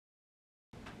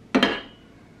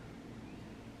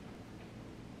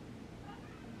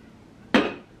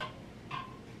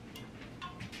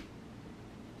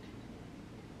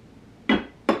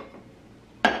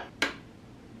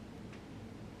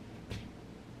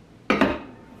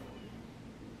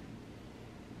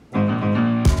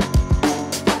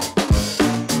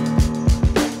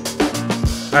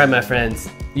All right, my friends,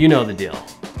 you know the deal.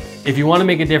 If you want to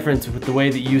make a difference with the way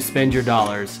that you spend your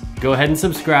dollars, go ahead and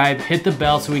subscribe, hit the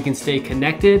bell so we can stay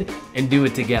connected and do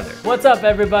it together. What's up,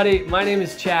 everybody? My name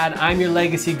is Chad. I'm your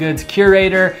legacy goods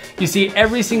curator. You see,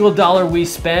 every single dollar we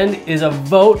spend is a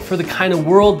vote for the kind of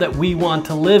world that we want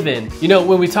to live in. You know,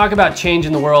 when we talk about change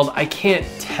in the world, I can't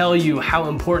tell you how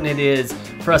important it is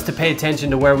for us to pay attention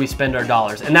to where we spend our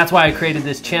dollars. And that's why I created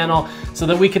this channel, so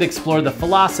that we could explore the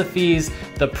philosophies,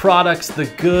 the products, the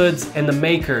goods, and the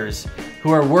makers who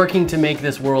are working to make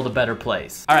this world a better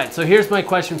place. All right, so here's my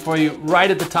question for you right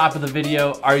at the top of the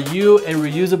video. Are you a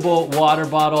reusable water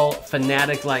bottle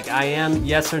fanatic like I am?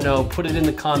 Yes or no? Put it in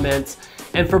the comments.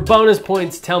 And for bonus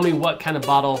points, tell me what kind of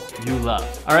bottle you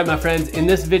love. All right, my friends, in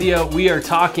this video, we are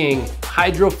talking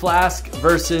Hydro Flask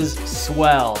versus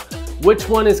S'well. Which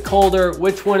one is colder?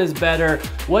 Which one is better?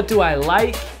 What do I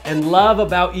like and love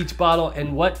about each bottle,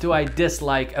 and what do I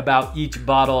dislike about each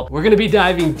bottle? We're gonna be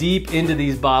diving deep into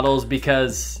these bottles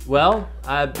because, well,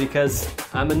 because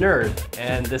I'm a nerd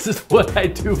and this is what I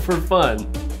do for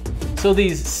fun. So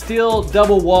these steel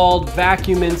double-walled,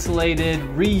 vacuum insulated,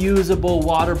 reusable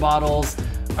water bottles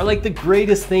are like the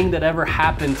greatest thing that ever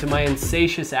happened to my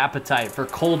insatiate appetite for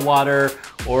cold water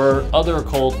or other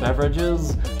cold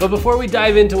beverages. But before we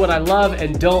dive into what I love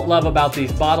and don't love about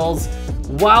these bottles,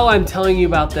 while I'm telling you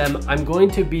about them, I'm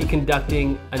going to be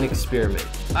conducting an experiment.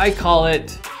 I call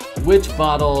it, which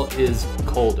bottle is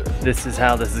colder? This is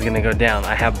how this is gonna go down.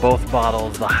 I have both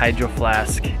bottles, the Hydro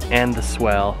Flask and the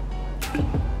S'well.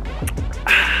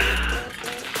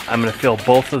 I'm gonna fill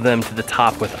both of them to the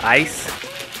top with ice.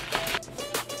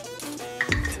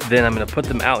 Then I'm gonna put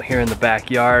them out here in the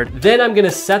backyard. Then I'm gonna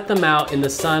set them out in the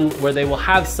sun where they will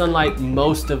have sunlight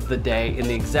most of the day in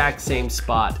the exact same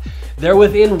spot. They're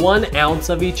within 1 ounce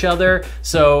of each other,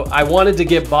 so I wanted to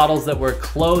get bottles that were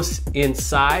close in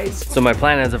size. So my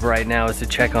plan as of right now is to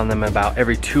check on them about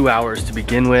every 2 hours to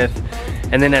begin with.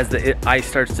 And then as the ice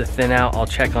starts to thin out, I'll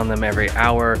check on them every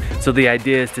hour. So the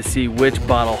idea is to see which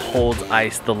bottle holds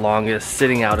ice the longest,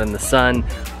 sitting out in the sun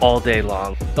all day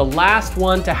long. The last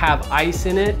one to have ice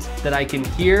in it that I can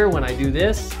hear when I do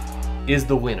this is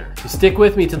the winner. So stick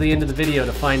with me to the end of the video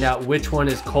to find out which one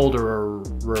is colder.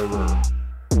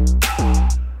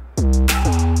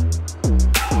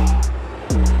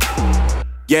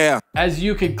 Yeah. As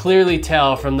you could clearly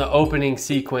tell from the opening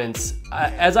sequence,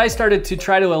 as I started to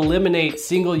try to eliminate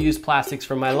single-use plastics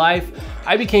from my life,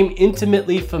 I became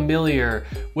intimately familiar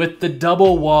with the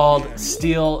double-walled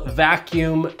steel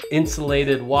vacuum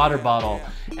insulated water bottle.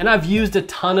 And I've used a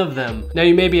ton of them. Now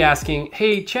you may be asking,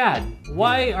 hey Chad,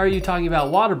 why are you talking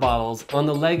about water bottles on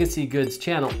the Legacy Goods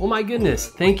channel? Well, my goodness,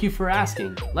 thank you for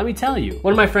asking. Let me tell you.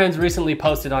 One of my friends recently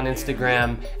posted on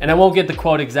Instagram, and I won't get the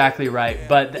quote exactly right,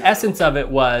 but the essence of it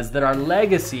was that our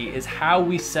legacy is how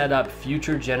we set up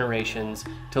future generations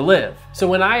to live. So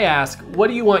when I ask, what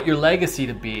do you want your legacy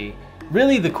to be?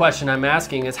 Really the question I'm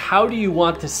asking is, how do you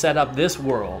want to set up this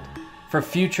world for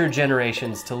future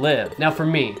generations to live? Now for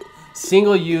me,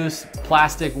 single-use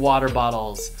plastic water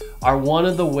bottles are one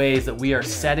of the ways that we are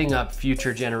setting up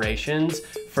future generations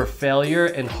for failure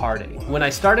and heartache. When I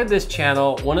started this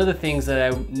channel, one of the things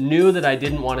that I knew that I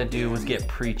didn't want to do was get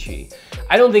preachy.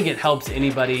 I don't think it helps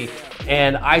anybody,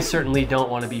 and I certainly don't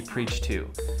want to be preached to.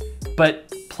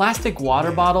 But plastic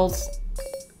water bottles,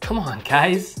 come on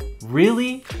guys,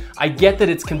 really? I get that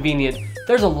it's convenient.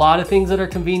 There's a lot of things that are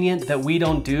convenient that we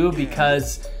don't do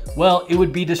because, well, it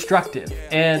would be destructive.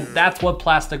 And that's what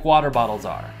plastic water bottles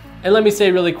are. And let me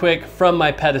say really quick from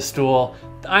my pedestal,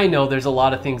 I know there's a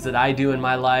lot of things that I do in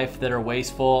my life that are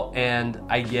wasteful, and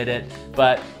I get it,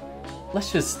 but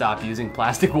let's just stop using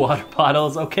plastic water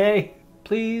bottles, okay?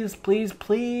 Please, please,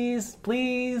 please,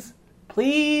 please,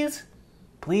 please,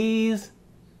 please,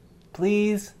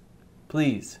 please,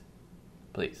 please,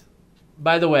 please.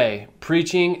 By the way,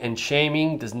 preaching and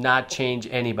shaming does not change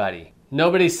anybody.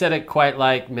 Nobody said it quite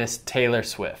like Miss Taylor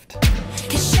Swift.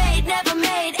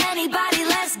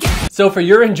 So for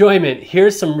your enjoyment,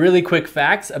 here's some really quick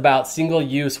facts about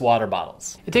single-use water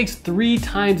bottles. It takes 3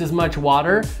 times as much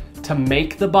water to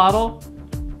make the bottle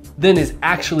than is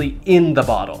actually in the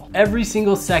bottle. Every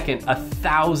single second,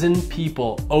 1,000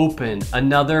 people open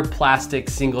another plastic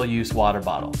single-use water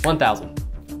bottle.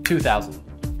 1,000,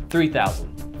 2,000,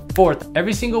 3,000, 4,000.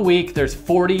 Every single week, there's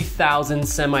 40,000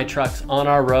 semi-trucks on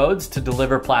our roads to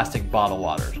deliver plastic bottle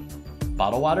waters.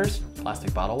 Bottle waters?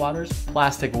 Plastic bottle waters?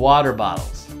 Plastic water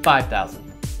bottles.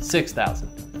 5,000,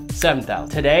 6,000, 7,000.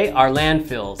 Today, our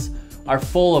landfills are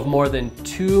full of more than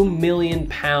 2 million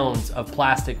pounds of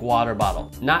plastic water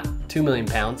bottle. Not 2 million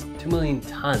pounds, 2 million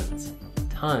tons.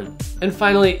 ton. And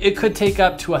finally, it could take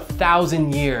up to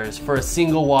 1,000 years for a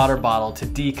single water bottle to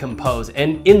decompose.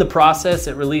 And in the process,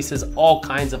 it releases all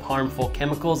kinds of harmful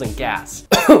chemicals and gas.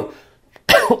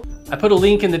 I put a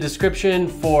link in the description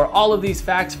for all of these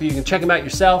facts so you can check them out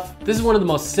yourself. This is one of the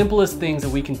most simplest things that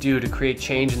we can do to create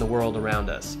change in the world around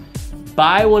us.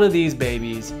 Buy one of these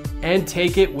babies and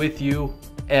take it with you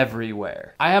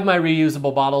everywhere. I have my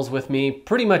reusable bottles with me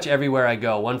pretty much everywhere I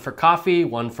go. One for coffee,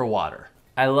 one for water.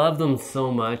 I love them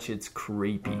so much, it's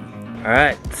creepy. All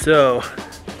right, so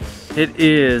it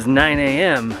is 9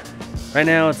 a.m. Right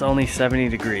now it's only 70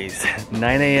 degrees.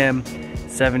 9 a.m.,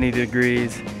 70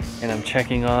 degrees, and I'm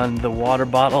checking on the water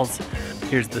bottles.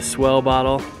 Here's the S'well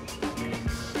bottle.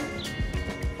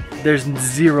 There's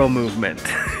zero movement.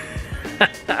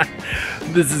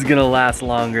 This is gonna last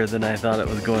longer than I thought it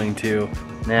was going to.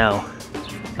 Now,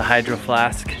 the Hydro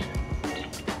Flask.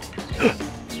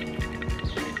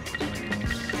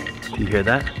 Do you hear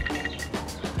that?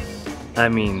 I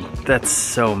mean, that's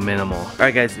so minimal. All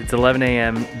right guys, it's 11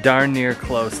 a.m., darn near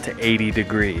close to 80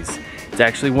 degrees. It's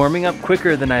actually warming up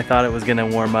quicker than I thought it was gonna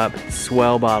warm up.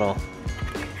 S'well bottle.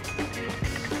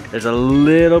 There's a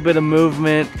little bit of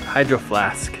movement. Hydro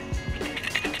Flask.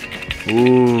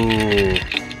 Ooh.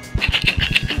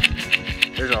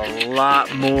 There's a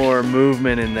lot more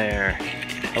movement in there.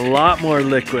 A lot more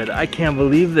liquid. I can't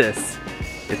believe this.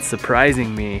 It's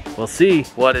surprising me. We'll see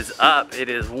what is up. It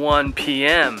is 1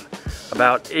 p.m.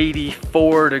 About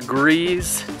 84 degrees.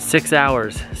 6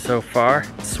 hours so far.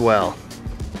 S'well.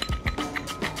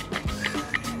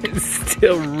 It's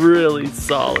still really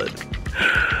solid.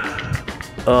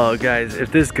 Oh guys,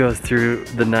 if this goes through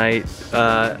the night,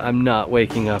 I'm not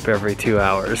waking up every 2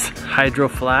 hours. Hydro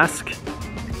Flask.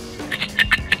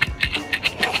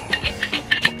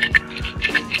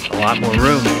 A lot more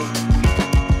room.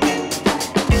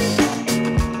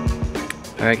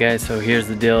 All right guys, so here's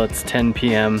the deal. It's 10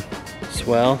 p.m.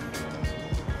 S'well.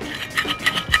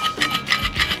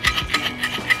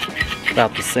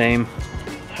 About the same.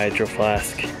 Hydro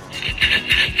Flask.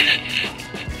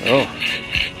 Oh.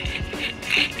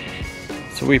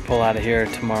 So we pull out of here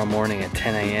tomorrow morning at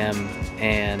 10 a.m.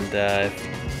 and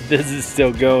if this is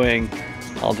still going,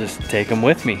 I'll just take them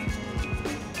with me.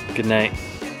 Good night.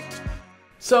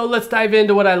 So let's dive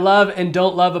into what I love and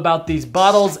don't love about these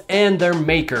bottles and their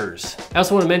makers. I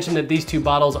also want to mention that these two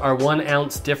bottles are 1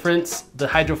 ounce difference. The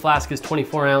Hydro Flask is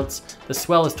 24 ounce, the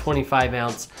S'well is 25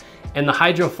 ounce, and the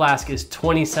Hydro Flask is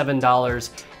 $27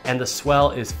 and the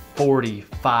S'well is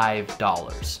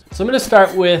 $45. So I'm gonna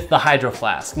start with the Hydro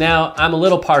Flask. Now, I'm a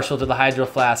little partial to the Hydro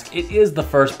Flask. It is the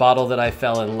first bottle that I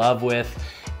fell in love with,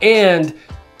 and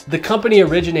the company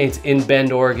originates in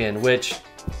Bend, Oregon, which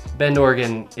Bend,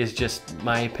 Oregon is just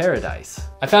my paradise.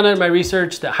 I found out in my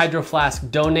research that Hydro Flask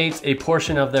donates a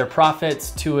portion of their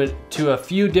profits to a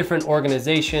few different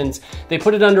organizations. They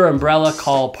put it under an umbrella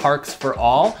called Parks for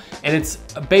All, and it's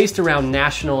based around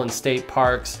national and state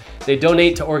parks. They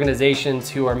donate to organizations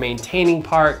who are maintaining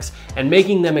parks and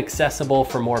making them accessible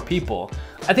for more people.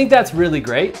 I think that's really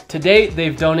great. To date,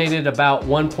 they've donated about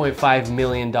 $1.5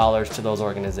 million to those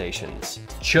organizations.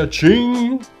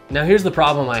 Cha-ching! Now here's the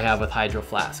problem I have with Hydro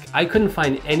Flask. I couldn't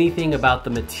find anything about the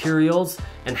materials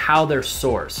and how they're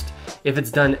sourced, if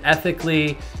it's done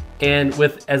ethically and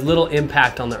with as little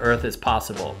impact on the earth as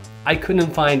possible. I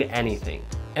couldn't find anything.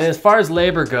 And as far as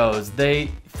labor goes,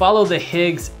 they follow the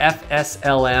Higgs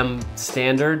FSLM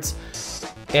standards,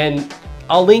 and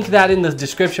I'll link that in the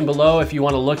description below if you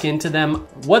want to look into them.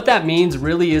 What that means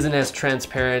really isn't as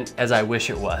transparent as I wish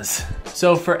it was.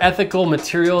 So for ethical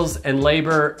materials and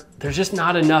labor, there's just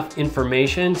not enough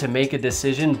information to make a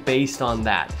decision based on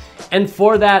that. And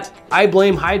for that, I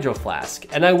blame Hydro Flask,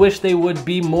 and I wish they would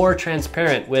be more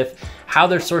transparent with how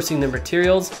they're sourcing their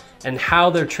materials and how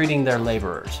they're treating their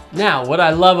laborers. Now, what I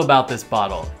love about this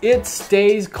bottle, it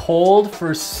stays cold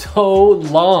for so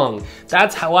long.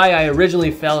 That's why I originally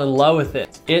fell in love with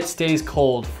it. It stays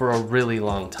cold for a really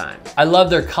long time. I love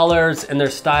their colors and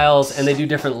their styles, and they do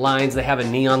different lines. They have a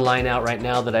neon line out right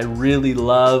now that I really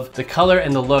love. The color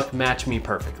and the look match me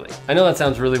perfectly. I know that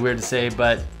sounds really weird to say,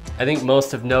 but I think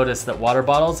most have noticed that water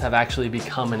bottles have actually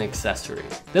become an accessory.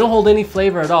 They don't hold any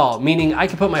flavor at all, meaning I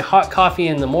can put my hot coffee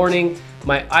in the morning,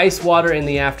 my ice water in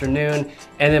the afternoon,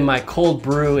 and then my cold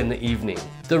brew in the evening.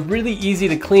 They're really easy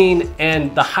to clean,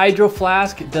 and the Hydro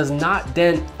Flask does not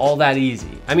dent all that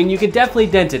easy. I mean, you could definitely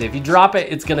dent it. If you drop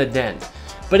it, it's gonna dent.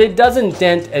 But it doesn't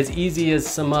dent as easy as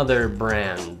some other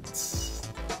brands.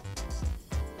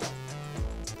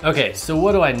 Okay, so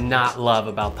what do I not love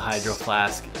about the Hydro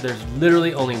Flask? There's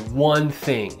literally only one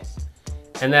thing,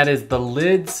 and that is the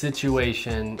lid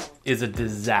situation is a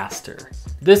disaster.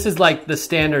 This is like the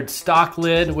standard stock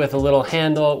lid with a little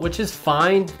handle, which is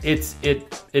fine.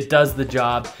 It does the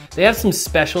job. They have some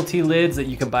specialty lids that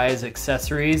you can buy as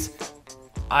accessories.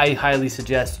 I highly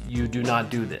suggest you do not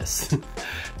do this.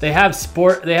 They have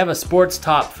a sports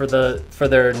top for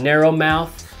their narrow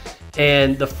mouth.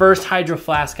 And the first Hydro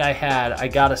Flask I had, I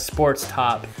got a sports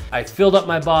top. I filled up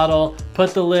my bottle,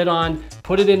 put the lid on,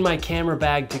 put it in my camera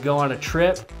bag to go on a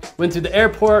trip. Went through the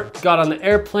airport, got on the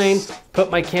airplane, put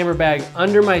my camera bag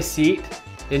under my seat,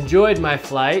 enjoyed my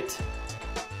flight,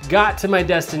 got to my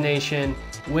destination,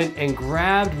 went and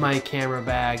grabbed my camera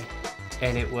bag,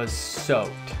 and it was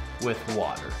soaked with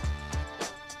water.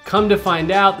 Come to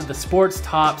find out that the sports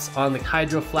tops on the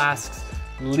Hydro Flasks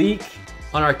leak.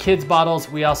 On our kids' bottles,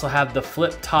 we also have the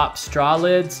flip top straw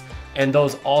lids, and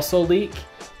those also leak.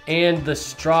 And the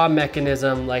straw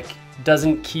mechanism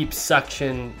doesn't keep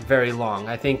suction very long.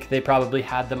 I think they probably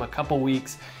had them a couple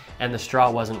weeks and the straw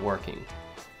wasn't working.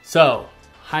 So,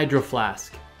 Hydro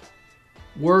Flask,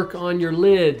 work on your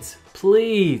lids,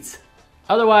 please.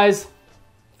 Otherwise,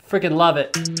 freaking love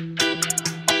it.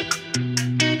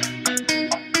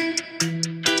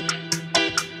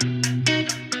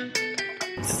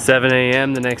 7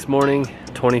 a.m. the next morning,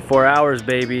 24 hours,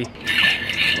 baby.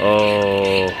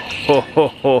 Oh, ho, ho,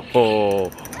 ho,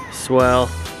 ho. S'well.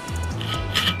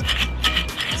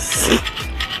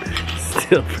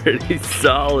 Still pretty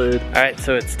solid. All right,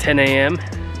 so it's 10 a.m.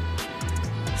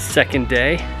 Second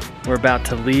day. We're about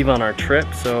to leave on our trip,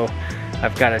 so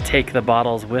I've got to take the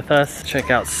bottles with us. Check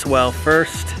out S'well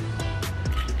first.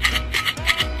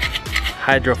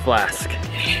 Hydro Flask.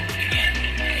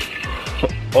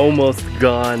 Almost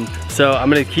gone. So I'm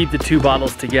gonna keep the two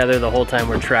bottles together the whole time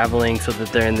we're traveling so that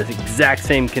they're in the exact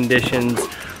same conditions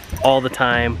all the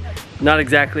time. Not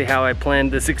exactly how I planned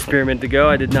this experiment to go.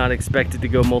 I did not expect it to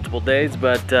go multiple days,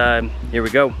 but here we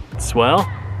go. S'well.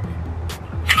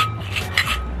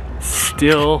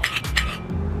 Still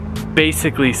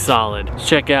basically solid.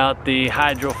 Check out the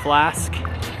Hydro Flask.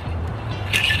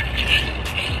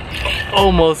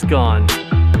 Almost gone.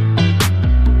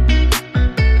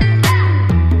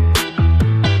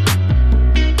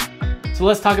 So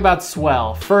let's talk about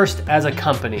S'well, first as a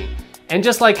company. And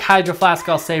just like Hydro Flask,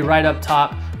 I'll say right up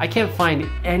top, I can't find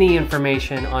any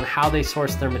information on how they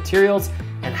source their materials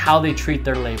and how they treat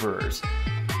their laborers.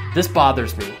 This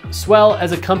bothers me. S'well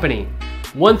as a company,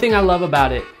 one thing I love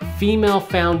about it, female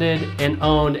founded and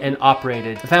owned and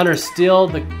operated. The founder is still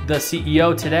the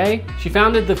CEO today. She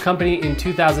founded the company in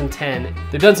 2010.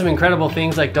 They've done some incredible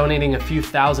things like donating a few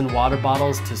thousand water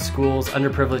bottles to schools,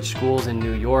 underprivileged schools in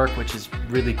New York, which is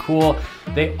really cool.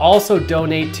 They also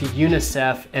donate to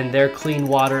UNICEF and their Clean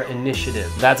Water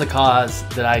Initiative. That's a cause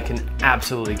that I can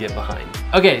absolutely get behind.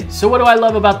 Okay, so what do I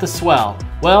love about the S'well?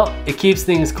 Well, it keeps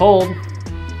things cold,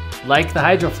 like the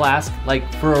Hydro Flask,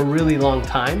 like for a really long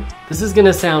time. This is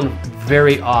gonna sound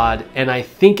very odd, and I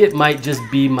think it might just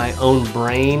be my own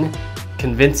brain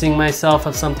convincing myself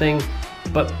of something,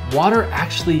 but water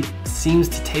actually seems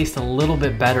to taste a little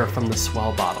bit better from the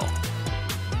S'well bottle.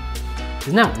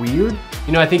 Isn't that weird?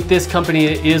 You know, I think this company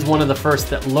is one of the first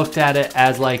that looked at it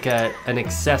as like an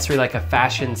accessory, like a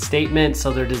fashion statement.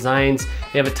 So their designs,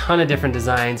 they have a ton of different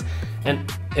designs. And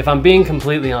if I'm being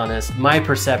completely honest, my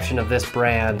perception of this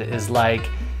brand is like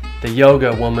the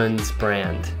yoga woman's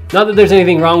brand. Not that there's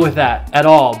anything wrong with that at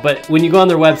all, but when you go on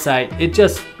their website, it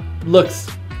just looks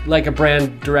like a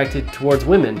brand directed towards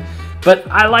women. But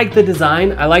I like the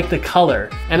design, I like the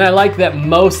color, and I like that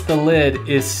most the lid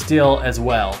is still as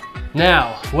well.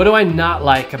 Now, what do I not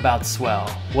like about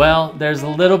S'well? Well, there's a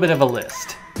little bit of a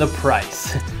list. The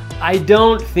price. I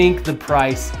don't think the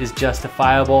price is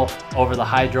justifiable over the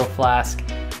Hydro Flask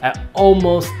at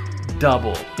almost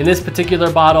double. In this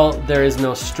particular bottle, there is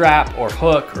no strap or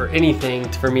hook or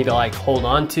anything for me to like hold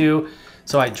on to,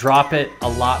 so I drop it a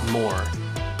lot more.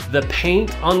 The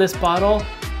paint on this bottle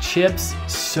chips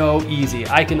so easy.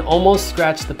 I can almost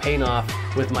scratch the paint off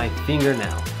with my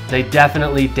fingernail. They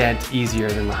definitely dent easier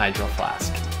than the Hydro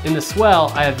Flask. In the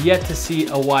S'well, I have yet to see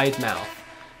a wide mouth,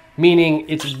 meaning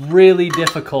it's really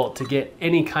difficult to get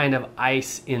any kind of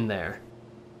ice in there.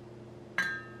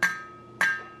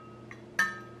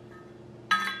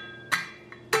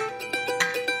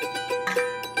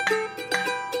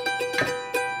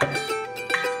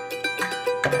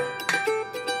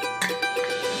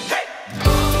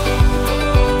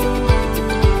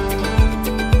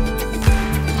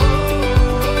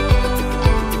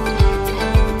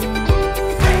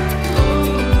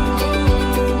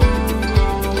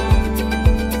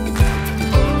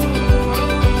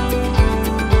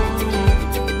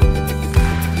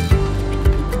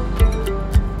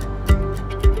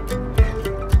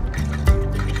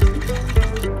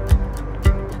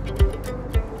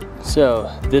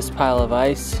 So this pile of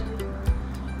ice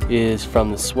is from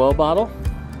the S'well bottle,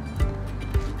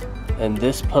 and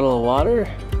this puddle of water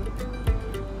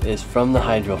is from the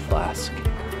Hydro Flask.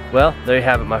 Well, there you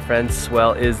have it, my friends.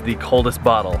 S'well is the coldest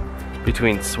bottle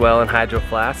between S'well and Hydro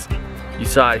Flask. You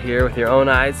saw it here with your own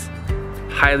eyes.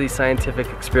 Highly scientific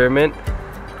experiment.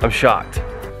 I'm shocked.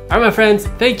 All right, my friends,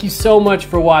 thank you so much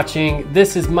for watching.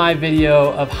 This is my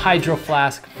video of Hydro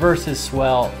Flask versus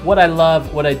S'well, what I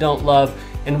love, what I don't love,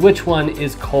 and which one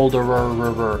is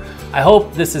colder. I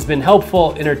hope this has been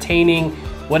helpful, entertaining,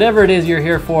 whatever it is you're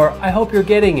here for, I hope you're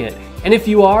getting it. And if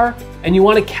you are, and you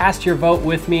want to cast your vote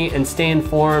with me and stay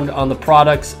informed on the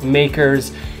products,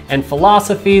 makers, and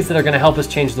philosophies that are going to help us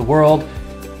change the world,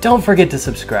 don't forget to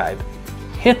subscribe.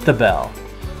 Hit the bell,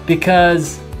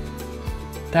 because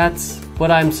that's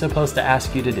what I'm supposed to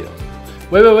ask you to do.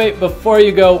 Wait, before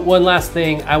you go, one last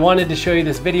thing. I wanted to show you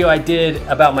this video I did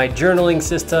about my journaling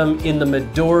system in the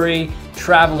Midori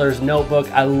Traveler's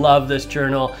Notebook. I love this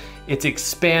journal. It's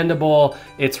expandable,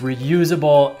 it's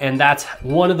reusable, and that's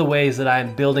one of the ways that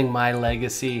I'm building my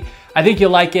legacy. I think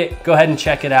you'll like it. Go ahead and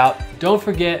check it out. Don't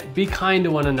forget, be kind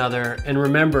to one another, and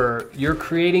remember, you're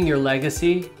creating your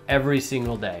legacy every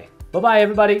single day. Bye-bye,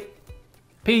 everybody.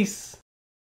 Peace.